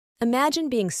Imagine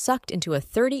being sucked into a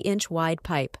 30-inch wide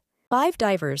pipe. 5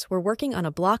 divers were working on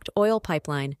a blocked oil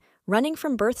pipeline running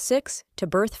from berth 6 to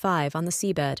berth 5 on the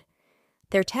seabed.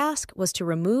 Their task was to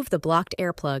remove the blocked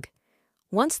air plug.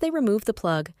 Once they removed the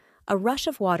plug, a rush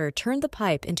of water turned the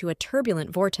pipe into a turbulent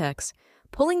vortex,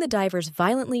 pulling the divers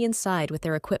violently inside with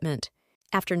their equipment.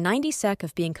 After 90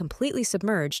 seconds of being completely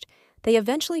submerged, they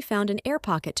eventually found an air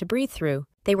pocket to breathe through.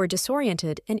 They were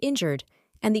disoriented and injured,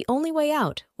 and the only way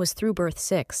out was through berth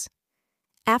 6.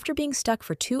 After being stuck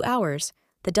for 2 hours,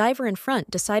 the diver in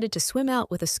front decided to swim out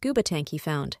with a scuba tank he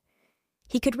found.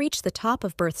 He could reach the top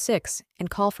of berth 6 and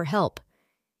call for help.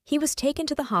 He was taken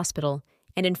to the hospital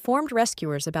and informed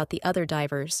rescuers about the other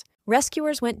divers.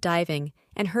 Rescuers went diving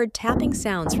and heard tapping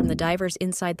sounds from the divers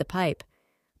inside the pipe.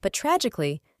 But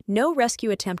tragically, no rescue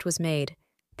attempt was made.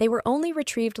 They were only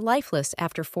retrieved lifeless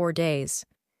after 4 days.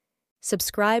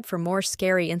 Subscribe for more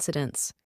scary incidents.